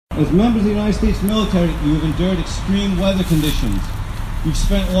As members of the United States military, you have endured extreme weather conditions. You've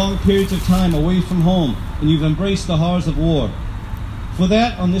spent long periods of time away from home, and you've embraced the horrors of war. For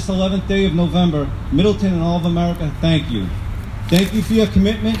that, on this 11th day of November, Middleton and all of America, thank you. Thank you for your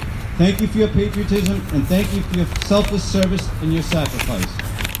commitment, thank you for your patriotism, and thank you for your selfless service and your sacrifice.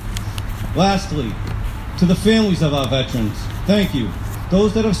 Lastly, to the families of our veterans, thank you.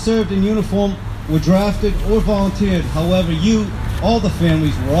 Those that have served in uniform were drafted or volunteered. However, you, all the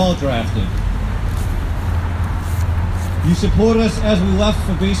families, were all drafted. You supported us as we left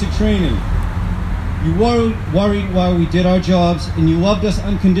for basic training. You worried while we did our jobs, and you loved us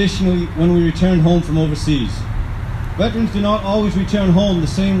unconditionally when we returned home from overseas. Veterans do not always return home the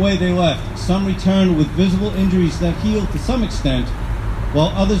same way they left. Some return with visible injuries that heal to some extent, while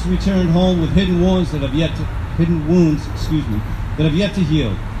others return home with hidden wounds that have yet to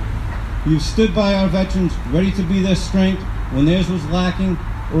heal. You've stood by our veterans, ready to be their strength when theirs was lacking,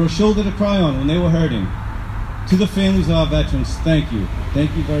 or a shoulder to cry on when they were hurting. To the families of our veterans, thank you.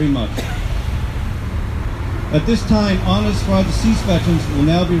 Thank you very much. At this time, honors for our deceased veterans will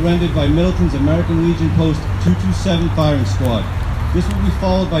now be rendered by Middleton's American Legion Post 227 Firing Squad. This will be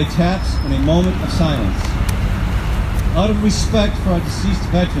followed by taps and a moment of silence. Out of respect for our deceased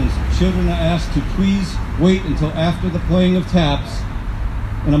veterans, children are asked to please wait until after the playing of taps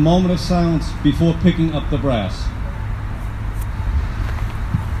and a moment of silence before picking up the brass.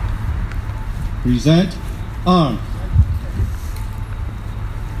 Present, arm.